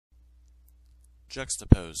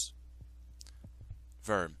Juxtapose.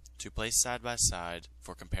 Verb, to place side by side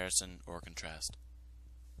for comparison or contrast.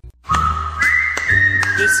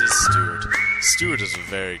 This is Stuart. Stuart is a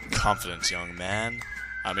very confident young man.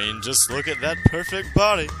 I mean, just look at that perfect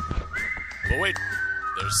body. But wait,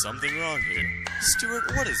 there's something wrong here. Stuart,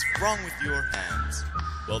 what is wrong with your hands?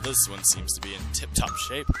 Well, this one seems to be in tip-top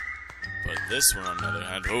shape. But this one, on the other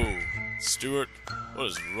hand, oh, Stuart, what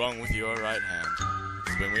is wrong with your right hand?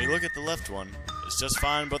 When we look at the left one, it's just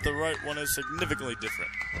fine, but the right one is significantly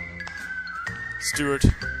different. Stuart,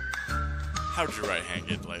 how'd your right hand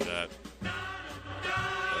get like that?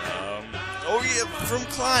 Oh yeah, from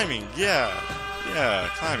climbing, yeah,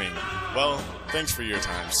 climbing. Well, thanks for your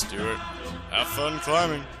time, Stuart. Have fun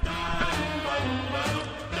climbing.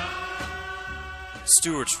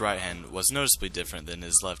 Stuart's right hand was noticeably different than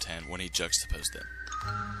his left hand when he juxtaposed them.